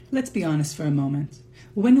Let's be honest for a moment.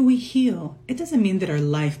 When we heal, it doesn't mean that our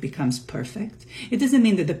life becomes perfect. It doesn't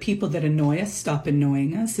mean that the people that annoy us stop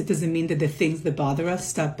annoying us. It doesn't mean that the things that bother us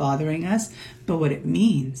stop bothering us. But what it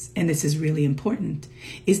means, and this is really important,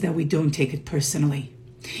 is that we don't take it personally.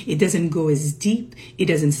 It doesn't go as deep, it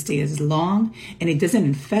doesn't stay as long, and it doesn't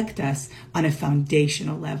infect us on a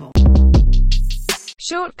foundational level.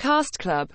 Shortcast Club.